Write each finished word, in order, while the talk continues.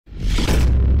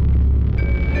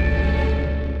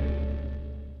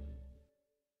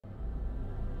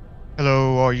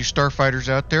all you starfighters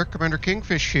out there, Commander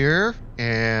Kingfish here,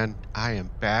 and I am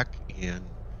back in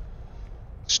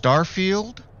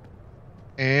Starfield,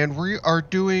 and we are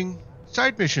doing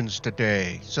side missions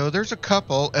today. So there's a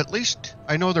couple, at least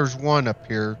I know there's one up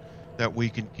here that we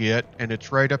can get, and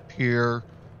it's right up here.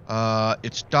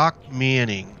 It's Doc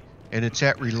Manning, and it's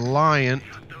at Reliant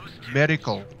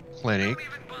Medical Clinic,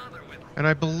 and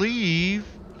I believe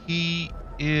he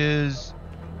is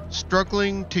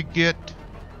struggling to get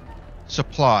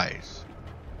supplies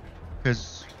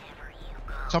because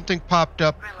something popped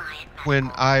up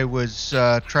when I was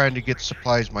trying to get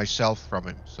supplies myself from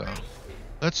him. So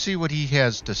let's see what he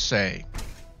has to say.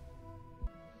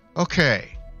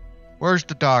 Okay, where's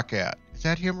the doc at? Is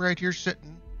that him right here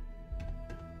sitting?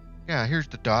 Yeah, here's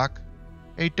the doc.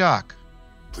 Hey, Doc.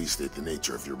 Please state the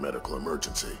nature of your medical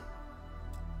emergency.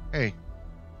 Hey,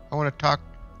 I want to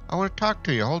talk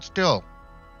to you. Hold still.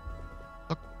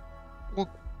 Look, well,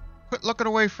 quit looking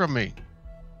away from me.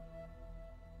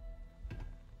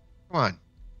 Come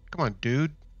on,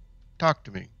 dude. Talk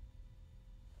to me.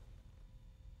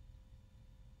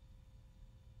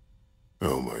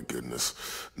 Oh my goodness,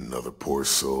 another poor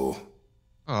soul.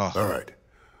 Oh. All right,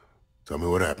 tell me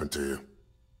what happened to you.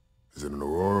 Is it an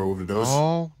Aurora overdose?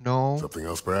 No. Something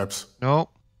else, perhaps? No.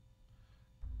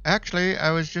 Actually,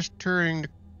 I was just touring the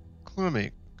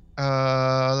clinic.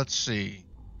 Let's see.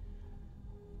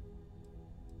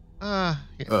 Yeah.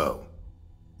 Oh,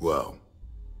 well,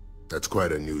 that's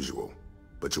quite unusual,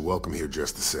 but you're welcome here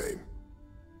just the same.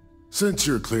 Since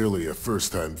you're clearly a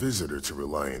first-time visitor to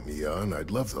Reliant Neon,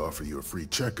 I'd love to offer you a free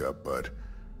checkup, but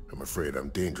I'm afraid I'm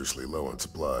dangerously low on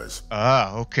supplies.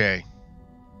 Ah, okay.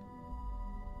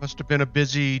 Must have been a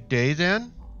busy day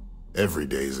then? Every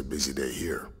day is a busy day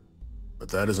here, but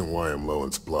that isn't why I'm low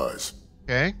on supplies.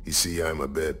 Okay. You see, I'm a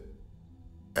bit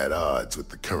at odds with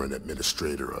the current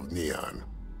administrator of Neon.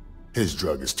 His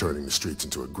drug is turning the streets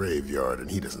into a graveyard,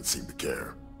 and he doesn't seem to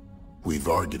care. We've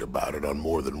argued about it on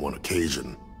more than one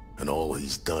occasion, and all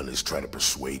he's done is try to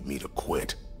persuade me to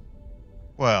quit.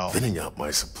 Well, Thinning out my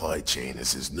supply chain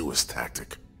is his newest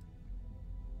tactic.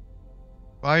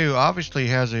 Bayou obviously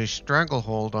has a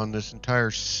stranglehold on this entire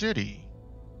city.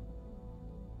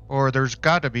 Or there's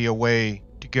got to be a way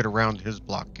to get around his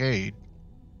blockade.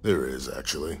 There is,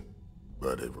 actually,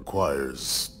 but it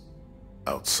requires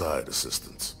outside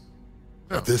assistance.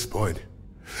 Oh. At this point,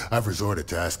 I've resorted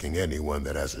to asking anyone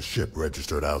that has a ship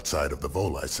registered outside of the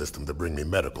Voli system to bring me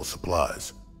medical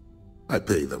supplies. I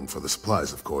pay them for the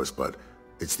supplies, of course, but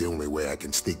it's the only way I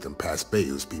can sneak them past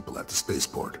Bayou's people at the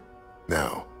spaceport.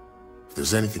 Now, if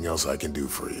there's anything else I can do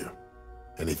for you,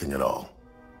 anything at all,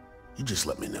 you just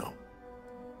let me know.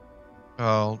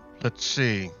 Oh, let's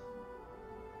see.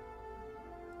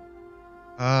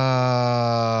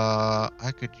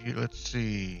 Let's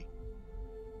see.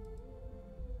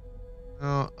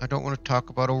 No, I don't want to talk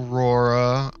about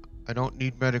Aurora. I don't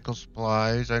need medical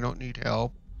supplies. I don't need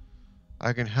help.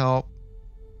 I can help.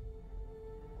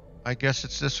 I guess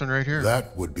it's this one right here.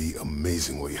 That would be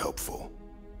amazingly helpful.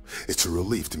 It's a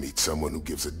relief to meet someone who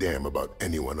gives a damn about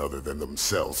anyone other than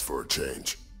themselves for a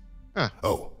change. Huh.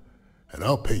 Oh, and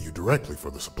I'll pay you directly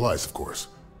for the supplies, of course.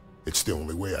 It's the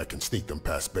only way I can sneak them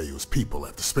past Bayou's people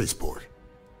at the spaceport.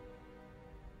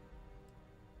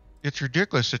 It's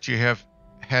ridiculous that you have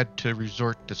had to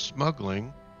resort to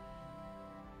smuggling.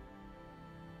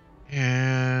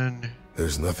 And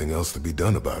There's nothing else to be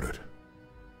done about it.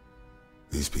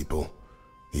 These people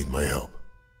need my help.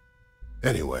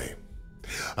 Anyway,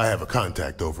 I have a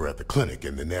contact over at the clinic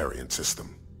in the Narian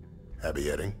system.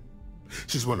 Abby Edding.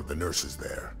 She's one of the nurses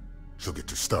there. She'll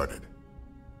get you started.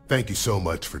 Thank you so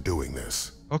much for doing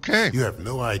this. okay. You have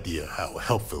no idea how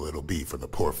helpful it'll be for the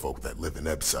poor folk that live in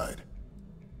Ebside.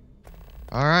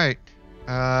 All right.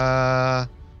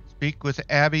 Speak with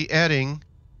Abby Edding.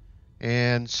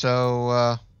 And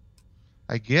so,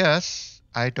 I guess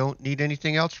I don't need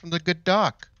anything else from the good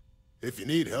doc. If you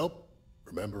need help,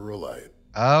 remember Reliant.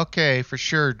 Okay, for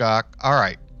sure, Doc. All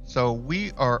right. So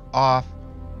we are off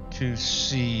to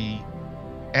see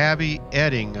Abby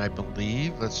Edding, I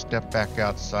believe. Let's step back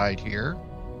outside here.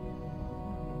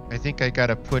 I think I got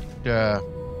to put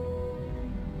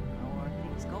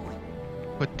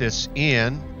this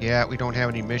in. Yeah, we don't have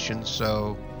any missions,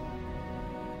 so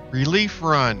relief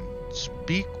run.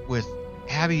 Speak with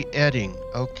Abby Edding.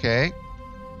 Okay.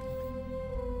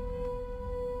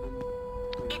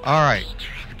 All right.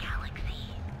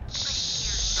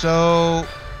 So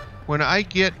when I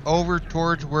get over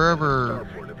towards wherever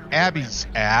Abby's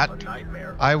at,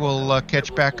 I will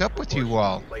catch back up with you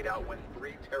all.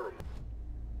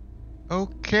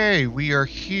 Okay, we are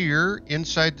here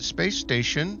inside the space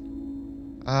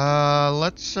station.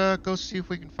 Let's go see if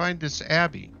we can find this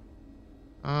Abby.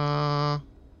 Where's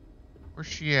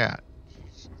she at?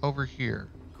 She's over here.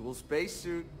 Cool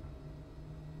spacesuit.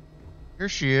 Here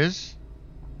she is.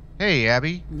 Hey,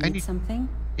 Abby. Need something?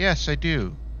 Yes, I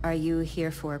do. Are you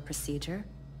here for a procedure?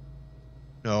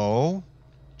 No.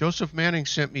 Joseph Manning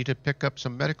sent me to pick up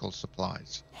some medical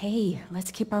supplies. Hey, let's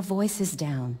keep our voices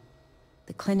down.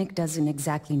 The clinic doesn't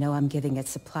exactly know I'm giving its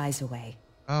supplies away.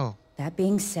 Oh. That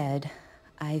being said,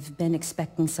 I've been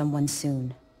expecting someone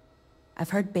soon. I've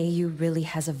heard Bayou really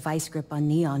has a vice grip on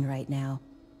Neon right now.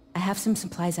 I have some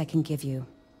supplies I can give you.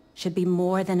 Should be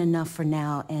more than enough for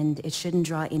now, and it shouldn't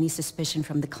draw any suspicion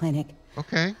from the clinic.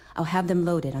 Okay. I'll have them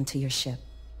loaded onto your ship.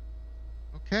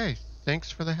 Okay. Thanks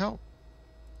for the help.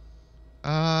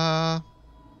 Well,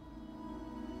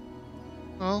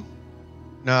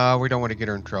 no, we don't want to get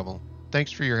her in trouble.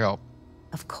 Thanks for your help.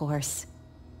 Of course.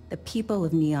 The people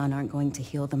of Neon aren't going to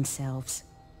heal themselves.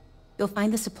 You'll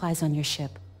find the supplies on your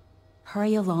ship.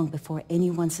 Hurry along before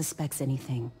anyone suspects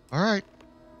anything. All right.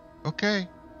 Okay.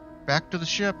 Back to the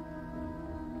ship.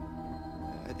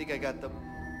 I think I got them.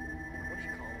 What do you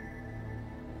call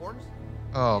them? Horns?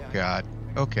 Oh, Yeah. God.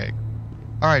 Okay.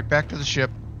 All right, back to the ship.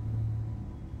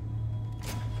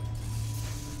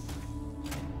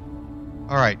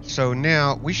 All right, so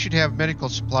now we should have medical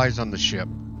supplies on the ship.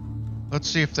 Let's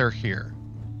see if they're here.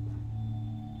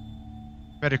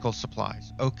 Medical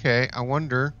supplies. Okay, I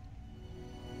wonder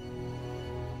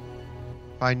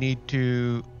if I need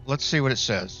to... Let's see what it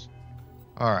says.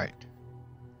 All right.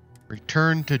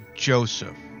 Return to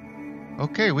Joseph.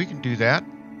 Okay, we can do that.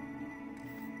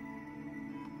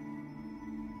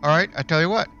 All right, I tell you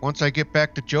what. Once I get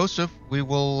back to Joseph, we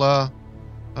will,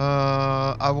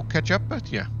 I will catch up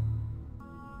with you.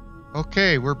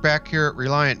 Okay, we're back here at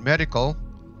Reliant Medical.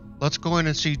 Let's go in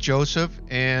and see Joseph,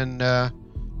 and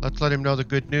let's let him know the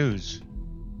good news.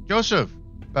 Joseph,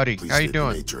 buddy, Please how you state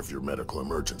doing? the nature of your medical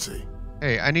emergency.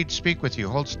 Hey, I need to speak with you.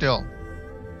 Hold still.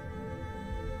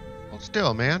 Hold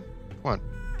still, man. Come on.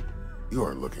 You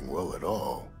aren't looking well at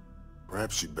all.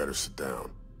 Perhaps you'd better sit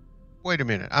down. Wait a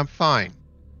minute. I'm fine.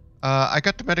 I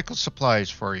got the medical supplies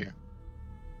for you.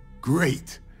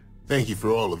 Great. Thank you for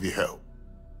all of your help.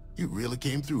 You really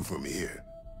came through for me here.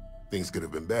 Things could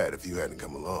have been bad if you hadn't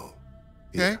come along.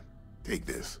 Okay. Here, take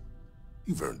this.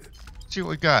 You've earned it. Let's see what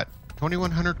we got.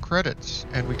 2,100 credits,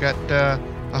 and we got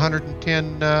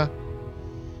 110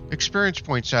 experience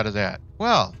points out of that.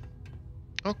 Well,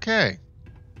 okay.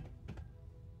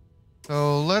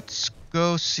 So let's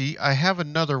go see. I have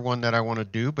another one that I want to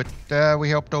do, but we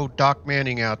helped old Doc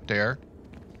Manning out there.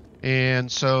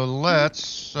 And so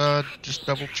let's just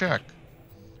double check.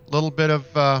 Little bit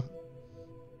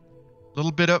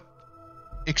of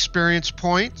experience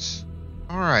points.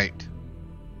 All right.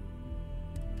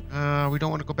 We don't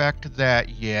want to go back to that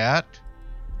yet.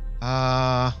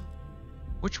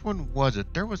 Which one was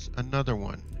it? There was another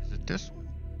one. Is it this one?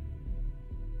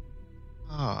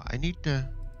 Oh, I need to...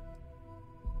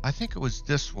 I think it was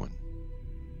this one.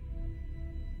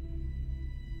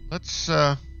 Let's,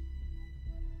 I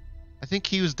think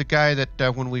he was the guy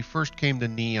that, when we first came to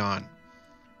Neon.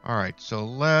 Alright, so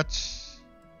let's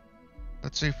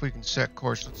see if we can set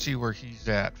course. Let's see where he's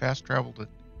at. Fast travel to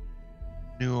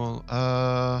Newell.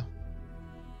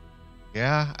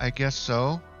 Yeah, I guess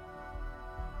so.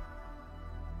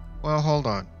 Well, hold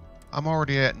on. I'm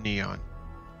already at Neon.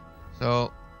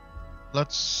 So,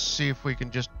 let's see if we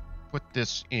can just put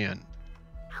this in.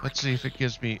 Let's see if it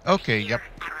gives me... Okay, yep.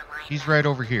 He's right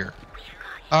over here.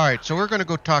 Alright, so we're going to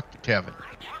go talk to Tevin.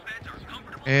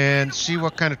 And see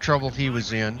what kind of trouble he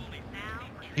was in.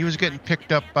 He was getting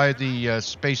picked up by the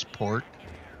spaceport.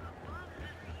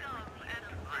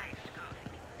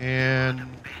 And...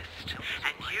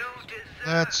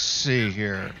 let's see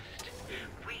here.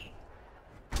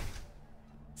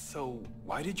 So,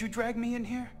 why did you drag me in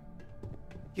here?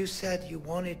 You said you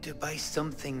wanted to buy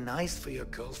something nice for your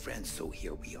girlfriend, so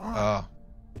here we are.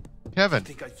 Kevin.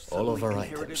 All of our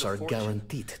items are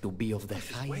guaranteed to be of the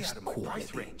highest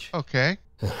quality. Okay.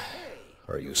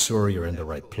 Are you sure you're in the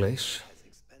right place?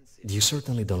 You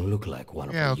certainly don't look like one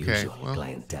of the usual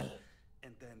clientele.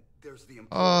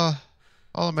 All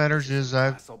that matters is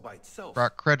I've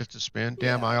brought credit to spend.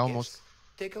 Damn, I almost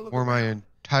wore my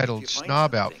entitled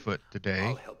snob outfit today.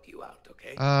 I'll help you out,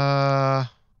 okay?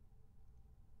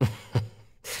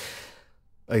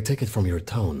 I take it from your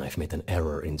tone I've made an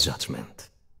error in judgment.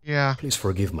 Yeah. Please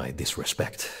forgive my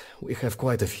disrespect. We have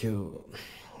quite a few,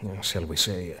 shall we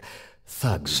say,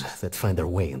 thugs that find their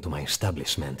way into my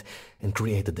establishment and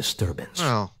create a disturbance.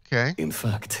 Oh, okay. In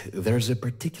fact, there's a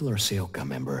particular Seoka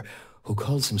member who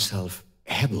calls himself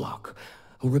Headlock,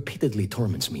 who repeatedly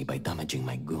torments me by damaging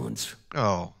my goods.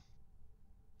 Oh.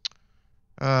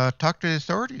 Talk to the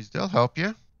authorities. They'll help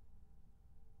you.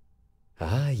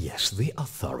 Ah, yes, the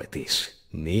authorities.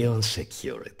 Neon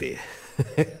security.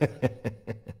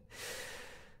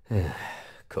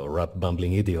 Corrupt,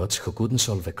 bumbling idiots who couldn't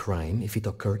solve a crime if it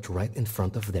occurred right in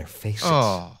front of their faces.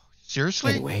 Oh,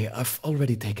 seriously? Anyway, I've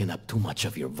already taken up too much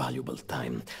of your valuable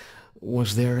time.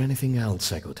 Was there anything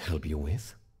else I could help you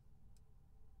with?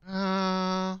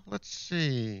 Let's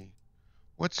see.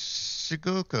 What's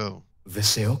Sigoko? The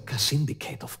Seoka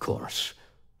Syndicate, of course.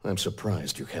 I'm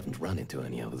surprised you haven't run into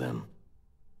any of them.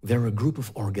 They're a group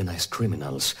of organized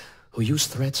criminals who use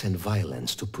threats and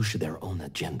violence to push their own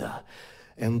agenda.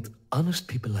 And honest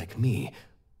people like me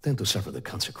tend to suffer the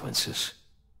consequences.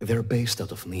 They're based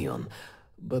out of Neon,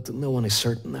 but no one is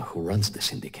certain who runs the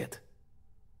syndicate.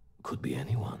 Could be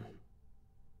anyone.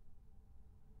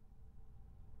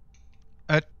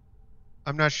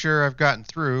 I'm not sure I've gotten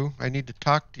through. I need to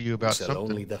talk to you about Sell something.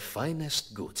 only the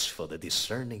finest goods for the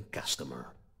discerning customer.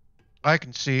 I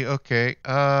can see. Okay.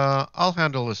 I'll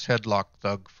handle this headlock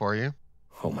thug for you.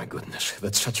 Oh my goodness,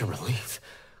 that's such a relief.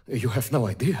 You have no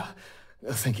idea.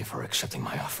 Thank you for accepting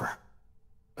my offer.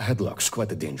 Headlock's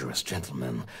quite a dangerous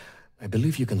gentleman. I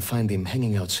believe you can find him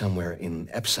hanging out somewhere in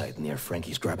Epside near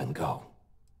Frankie's Grab and Go.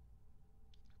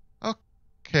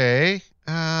 Okay.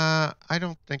 I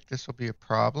don't think this will be a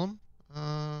problem.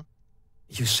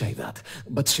 You say that,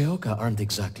 but Seoka aren't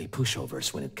exactly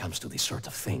pushovers when it comes to this sort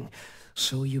of thing,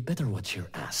 so you better watch your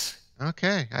ass.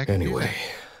 Okay, I can do Anyway, that.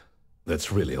 that's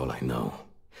really all I know.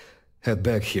 Head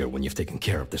back here when you've taken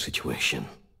care of the situation.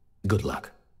 Good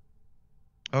luck.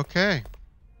 Okay.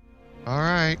 All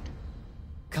right.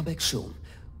 Come back soon.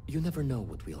 You never know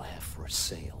what we'll have for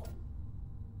sale.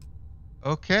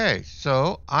 Okay,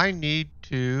 so I need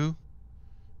to...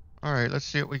 All right, let's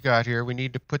see what we got here. We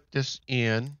need to put this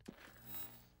in.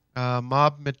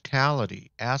 Mob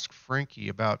mentality. Ask Frankie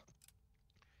about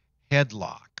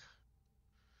headlock.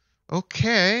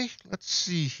 Okay, let's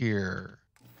see here.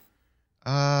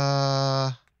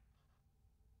 What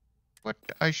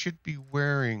I should be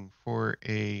wearing for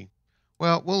a...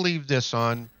 Well, we'll leave this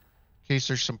on in case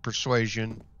there's some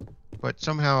persuasion. But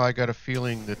somehow I got a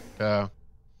feeling that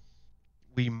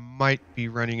we might be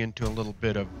running into a little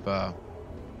bit of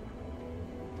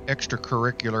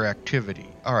extracurricular activity.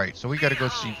 All right, so we got to go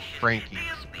see Frankie.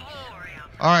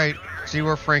 All right, see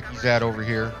where Frankie's at over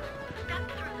here.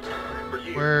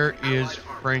 Where is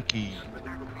Frankie?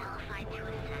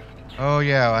 Oh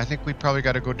yeah, I think we probably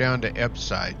got to go down to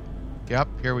Ebside. Yep,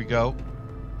 here we go.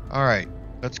 All right,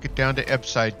 let's get down to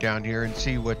Ebside down here and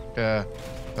see what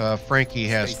Frankie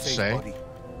has to say.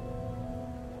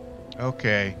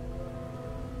 Okay.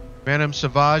 Venom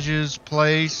Savage's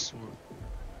place.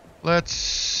 Let's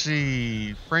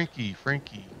see. Frankie.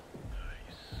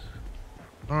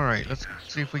 Alright, let's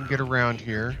see if we can get around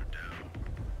here.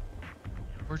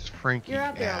 Where's Frankie You're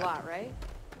out there at? a lot, right?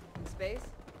 In space?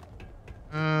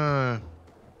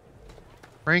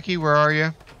 Frankie, where are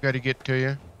you? Got to get to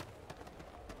you.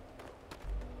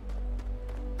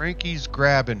 Frankie's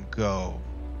Grab and Go.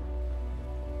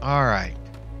 Alright.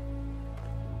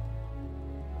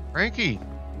 Frankie,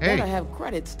 hey. Better have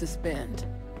credits to spend.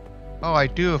 Oh, I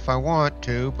do if I want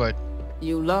to, but...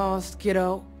 You lost,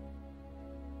 kiddo?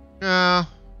 No.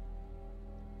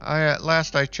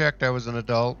 Last I checked, I was an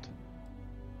adult.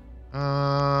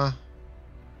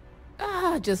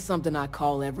 Just something I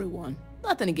call everyone.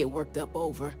 Nothing to get worked up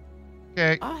over.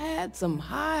 Okay. I had some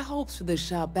high hopes for this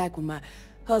shop back when my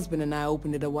husband and I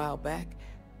opened it a while back.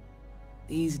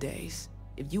 These days,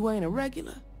 if you ain't a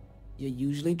regular, you're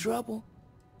usually trouble.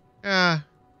 Yeah.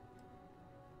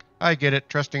 I get it.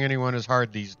 Trusting anyone is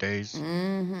hard these days.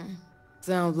 Mm-hmm.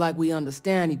 Sounds like we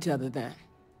understand each other then.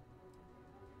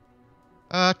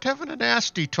 Tevin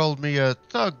Annastas told me a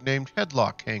thug named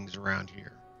Headlock hangs around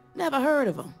here. Never heard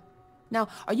of him. Now,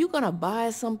 are you gonna buy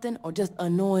something or just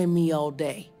annoying me all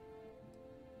day?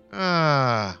 You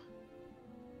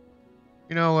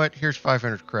know what? Here's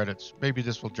 500 credits. Maybe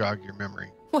this will jog your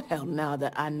memory. Well, now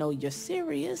that I know you're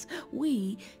serious,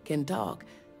 we can talk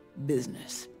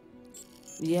business.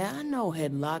 Yeah, I know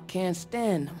Headlock can't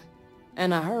stand them.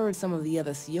 And I heard some of the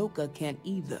other Seoka can't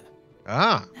either.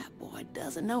 Ah. That boy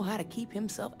doesn't know how to keep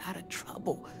himself out of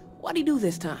trouble. What'd he do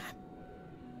this time?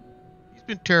 He's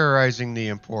been terrorizing the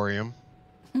Emporium.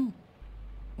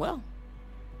 Well,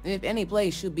 if any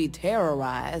place should be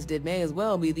terrorized, it may as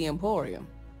well be the Emporium.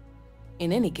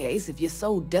 In any case, if you're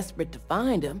so desperate to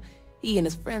find him, he and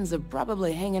his friends are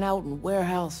probably hanging out in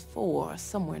Warehouse 4 or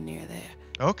somewhere near there.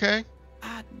 Okay.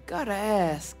 I gotta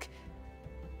ask,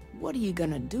 what are you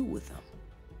gonna do with him?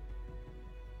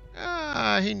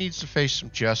 He needs to face some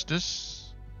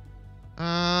justice.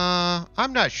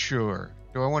 I'm not sure.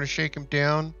 Do I want to shake him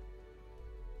down?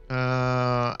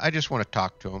 I just want to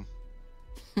talk to him.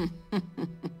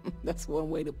 That's one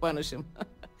way to punish him.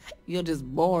 You'll just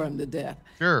bore him to death.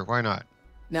 Sure, why not?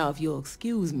 Now, if you'll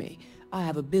excuse me, I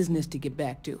have a business to get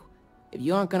back to. If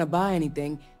you aren't gonna buy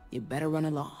anything, you better run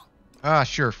along. Ah,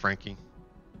 sure, Frankie.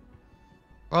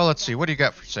 Well, let's see. What do you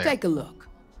got for sale? Take a look.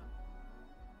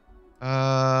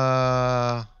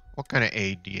 What kind of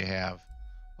aid do you have?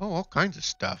 Oh, all kinds of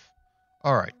stuff.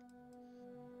 All right.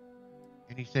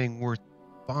 Anything worth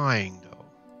buying, though?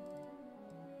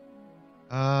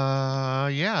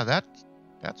 Yeah,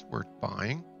 that's worth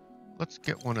buying. Let's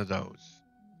get one of those.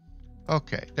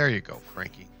 Okay, there you go,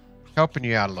 Frankie. Helping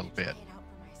you out a little bit.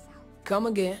 Come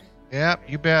again. Yep,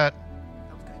 you bet.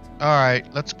 All right,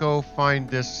 let's go find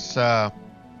this, what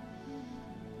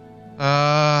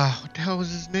the hell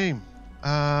was his name?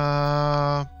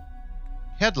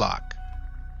 Headlock.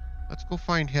 Let's go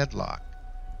find Headlock.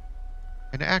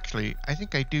 And actually, I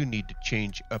think I do need to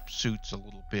change up suits a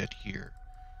little bit here.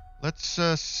 Let's,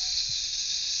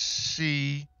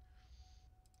 see.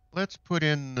 Let's put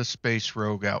in the Space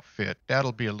Rogue outfit.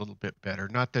 That'll be a little bit better.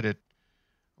 Not that it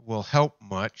will help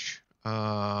much,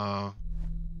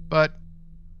 but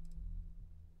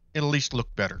it'll at least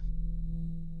look better.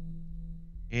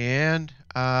 And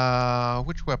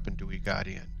which weapon do we got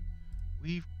in?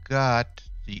 We've got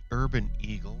the Urban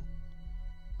Eagle.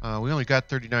 We only got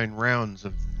 39 rounds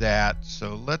of that,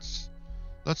 so let's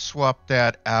swap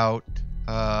that out.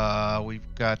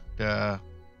 We've got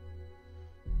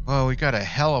well, we got a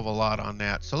hell of a lot on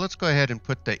that, so let's go ahead and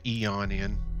put the Eon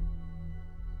in.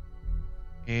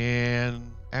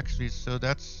 And actually, so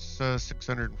that's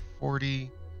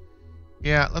 640.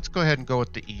 Yeah, let's go ahead and go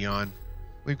with the Eon.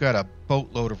 We've got a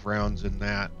boatload of rounds in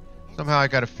that. Somehow I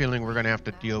got a feeling we're going to have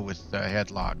to deal with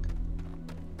Headlock.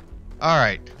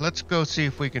 Alright, let's go see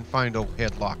if we can find old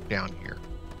Headlock down here.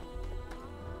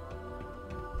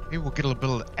 Maybe we'll get a little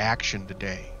bit of action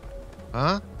today.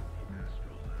 Huh?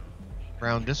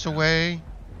 Round this away.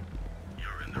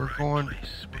 We're going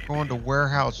to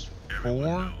Warehouse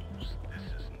 4.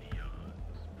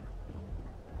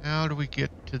 How do we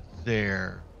get to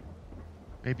there?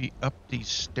 Maybe up these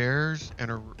stairs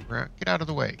and around. Get out of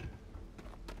the way.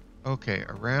 Okay,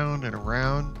 around and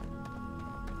around.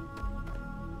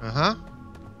 Uh-huh.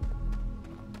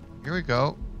 Here we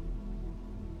go.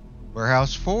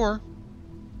 Warehouse 4.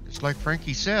 Just like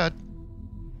Frankie said.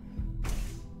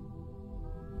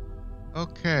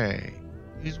 Okay.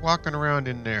 He's walking around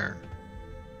in there.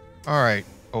 Alright,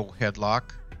 old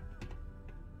Headlock.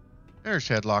 There's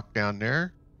Headlock down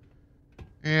there.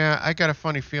 Yeah, I got a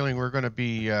funny feeling we're going to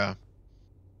be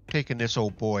taking this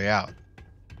old boy out.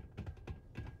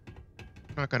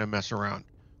 Not going to mess around.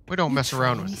 We don't mess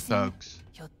around with thugs.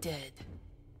 You're dead.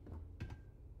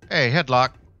 Hey,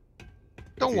 Headlock.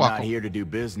 Don't If walk. You're not here to do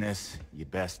business. You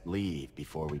best leave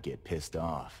before we get pissed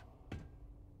off.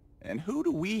 And who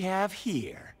do we have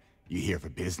here? You here for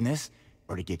business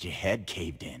or to get your head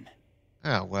caved in?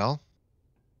 Ah, well.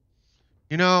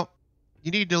 You know,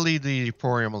 you need to leave the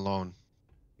Emporium alone.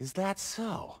 Is that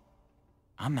so?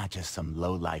 I'm not just some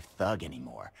low-life thug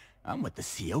anymore. I'm with the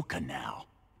Sioka now.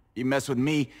 You mess with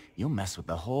me, you'll mess with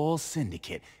the whole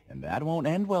syndicate, and that won't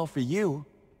end well for you.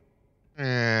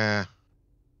 That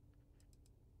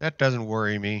doesn't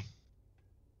worry me.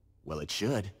 Well, it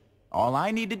should. All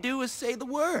I need to do is say the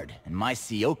word, and my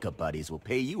Sioka buddies will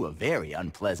pay you a very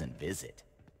unpleasant visit.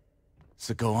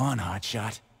 So go on,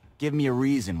 Hotshot. Give me a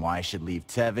reason why I should leave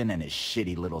Tevin and his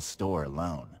shitty little store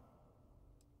alone.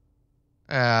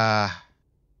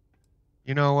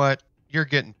 You know what? You're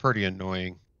getting pretty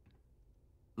annoying.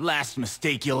 Last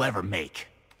mistake you'll ever make.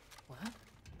 What?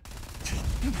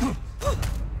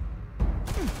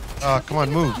 Come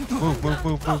on, move.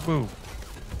 Move.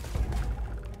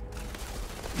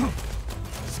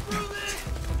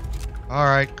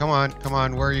 Alright, come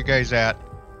on. Where are you guys at?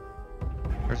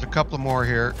 There's a couple more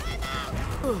here.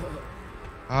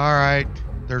 Alright,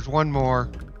 there's one more.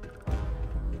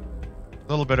 A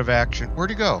little bit of action. Where'd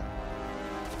he go?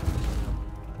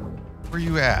 Where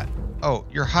you at? Oh,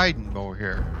 you're hiding over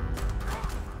here.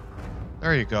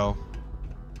 There you go.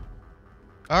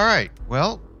 Alright,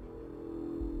 well,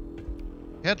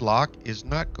 Headlock is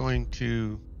not going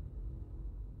to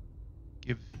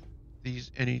give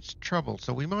these any trouble,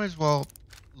 so we might as well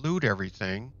loot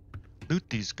everything. Loot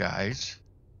these guys.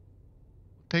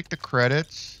 Take the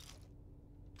credits.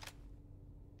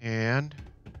 And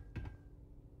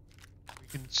we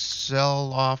can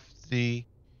sell off the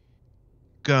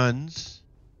guns.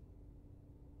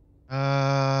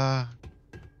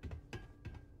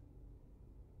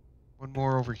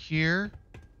 over here.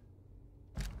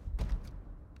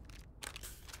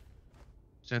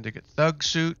 Syndicate thug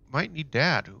suit. Might need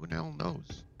that. Who the hell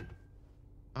knows?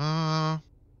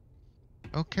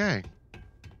 Okay.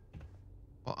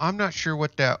 Well, I'm not sure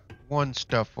what that one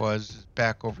stuff was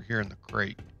back over here in the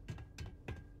crate.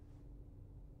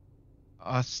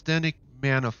 Authentic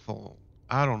manifold.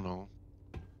 I don't know.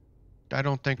 I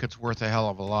don't think it's worth a hell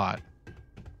of a lot.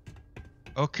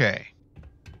 Okay.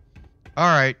 All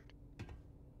right.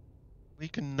 We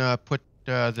can put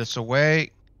this away.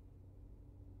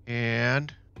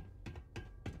 And...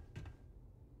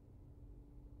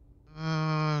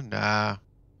 nah.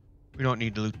 We don't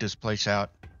need to loot this place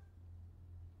out.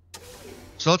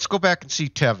 So let's go back and see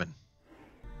Tevin.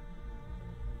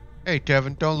 Hey,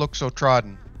 Tevin, don't look so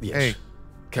trodden. Yes. Hey,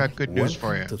 got good news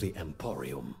for you. To the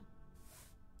Emporium.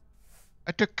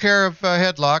 I took care of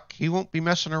Headlock. He won't be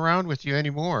messing around with you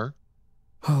anymore.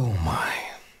 Oh my.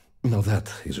 Now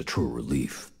that is a true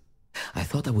relief. I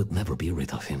thought I would never be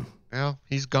rid of him. Well,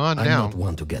 he's gone I'm now. not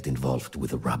one to get involved with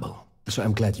the rabble, so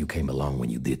I'm glad you came along when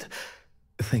you did.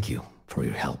 Thank you for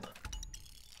your help.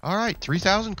 All right,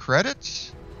 3,000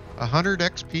 credits? 100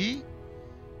 XP?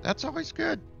 That's always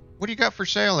good. What do you got for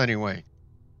sale anyway?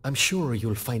 I'm sure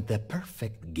you'll find the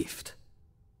perfect gift.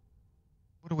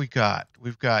 What do we got?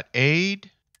 We've got aid.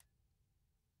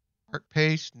 Art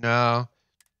paste? No.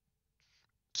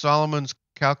 Solomon's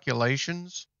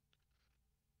calculations.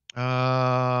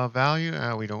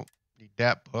 Value? We don't need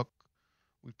that book.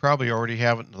 We probably already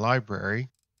have it in the library.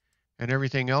 And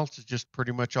everything else is just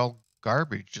pretty much all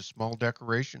garbage, just small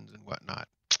decorations and whatnot.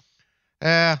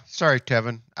 Sorry,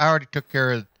 Tevin. I already took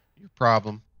care of your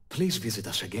problem. Please visit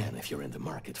us again if you're in the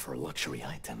market for luxury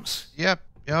items. Yep.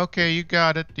 Okay, you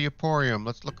got it. The Emporium.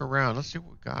 Let's look around. Let's see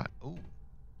what we got. Oh,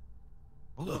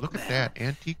 look at that.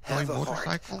 Antique toy Have a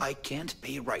motorcycle. heart. I can't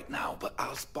pay right now, but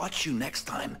I'll spot you next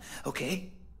time,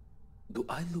 okay? Do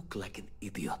I look like an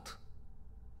idiot?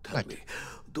 Tell me,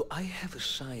 do I have a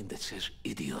sign that says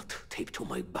idiot taped to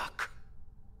my back?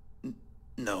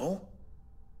 No.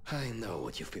 I know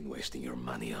what you've been wasting your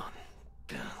money on.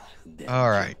 All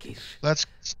right. Let's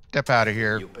step out of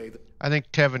here. I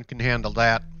think Tevin can handle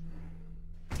that.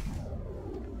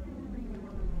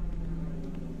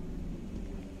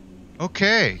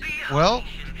 Okay. Well,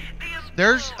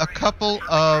 there's a couple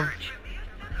of...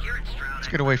 Let's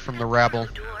get away from the rabble.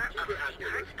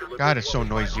 God, it's so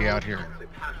noisy out here.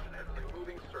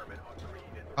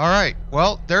 Alright,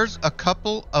 well, there's a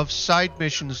couple of side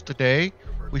missions today.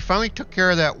 We finally took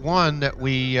care of that one that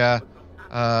we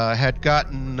had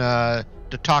gotten to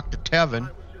talk to Tevin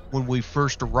when we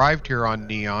first arrived here on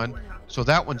Neon. So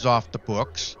that one's off the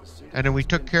books. And then we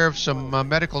took care of some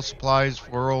medical supplies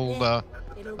for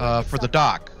for the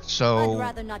doc. So... I'd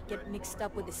rather not get mixed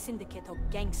up with the syndicate or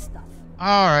gang stuff.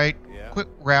 Alright, quit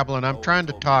rabbling. I'm trying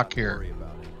to talk here.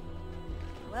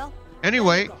 Well,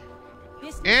 Anyway,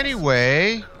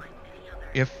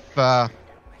 if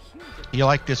you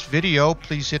like this video,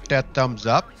 please hit that thumbs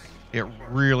up. It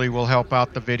really will help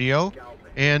out the video.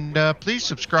 And please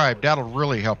subscribe. That'll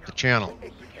really help the channel.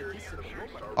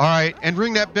 Alright, and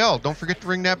ring that bell. Don't forget to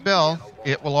ring that bell.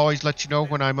 It will always let you know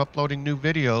when I'm uploading new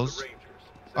videos.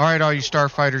 Alright, all you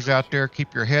starfighters out there,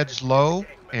 keep your heads low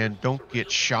and don't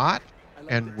get shot.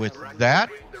 And with that,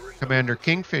 Commander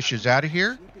Kingfish is out of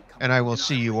here. And I will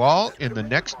see you all in the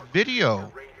next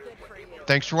video.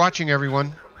 Thanks for watching,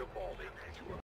 everyone.